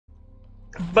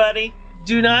Buddy,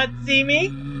 do not see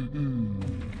me.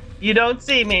 You don't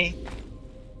see me.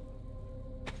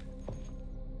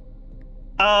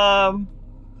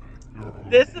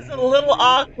 This is a little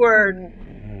awkward.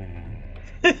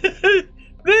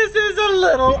 This is a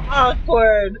little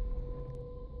awkward.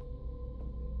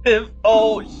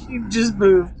 Oh, she just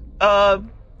moved.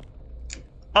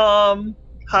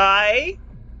 Hi.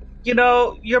 You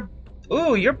know, your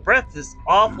breath is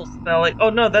awful smelling. Oh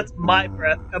no, that's my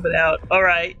breath coming out. All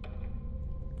right.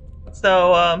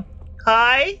 So,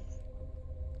 hi.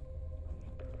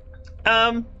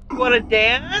 You want to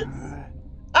dance?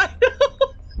 I know.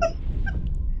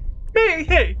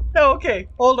 Hey. No, okay.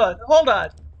 Hold on.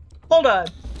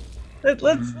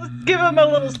 Let's give him a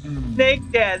little snake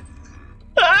dance.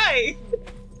 Hi.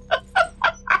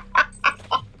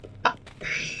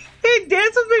 Hey,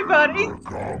 dance with me, buddy.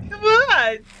 Come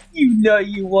on. You know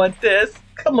you want this.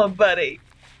 Come on, buddy.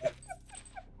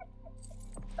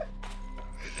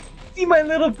 See my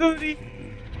little booty?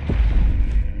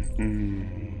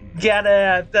 Gotta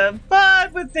have some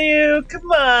fun with you.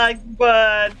 Come on,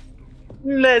 bud.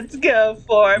 Let's go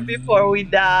for it before we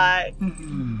die.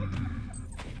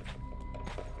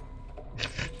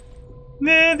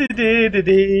 No,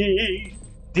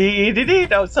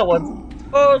 someone's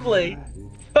totally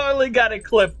gotta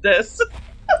clip this.